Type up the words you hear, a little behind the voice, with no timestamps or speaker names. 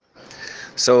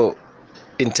So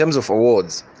in terms of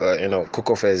awards,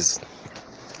 Cook-Off has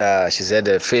she's had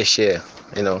a fair share,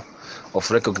 of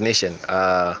recognition.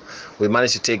 We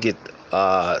managed to take it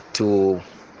to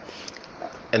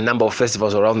a number of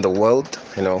festivals around the world.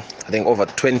 I think over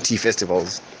 20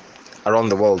 festivals around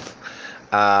the world.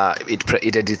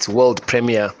 It had its world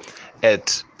premiere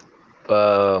at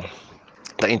the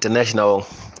International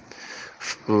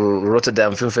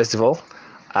Rotterdam Film Festival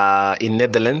in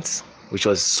Netherlands, which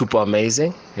was super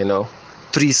amazing.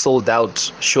 3 sold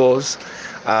out shows.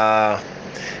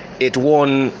 It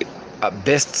won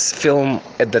Best Film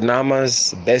at the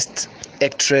Namas, Best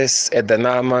Actress at the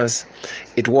Namas.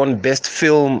 It won Best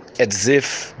Film at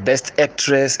ZIF, Best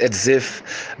Actress at ZIF,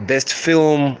 Best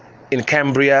Film in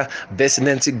Cambria, Best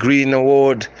Nancy Green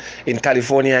Award in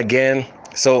California again.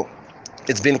 So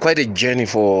it's been quite a journey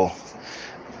for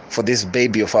this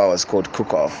baby of ours called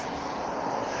Cook-Off.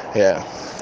 Yeah.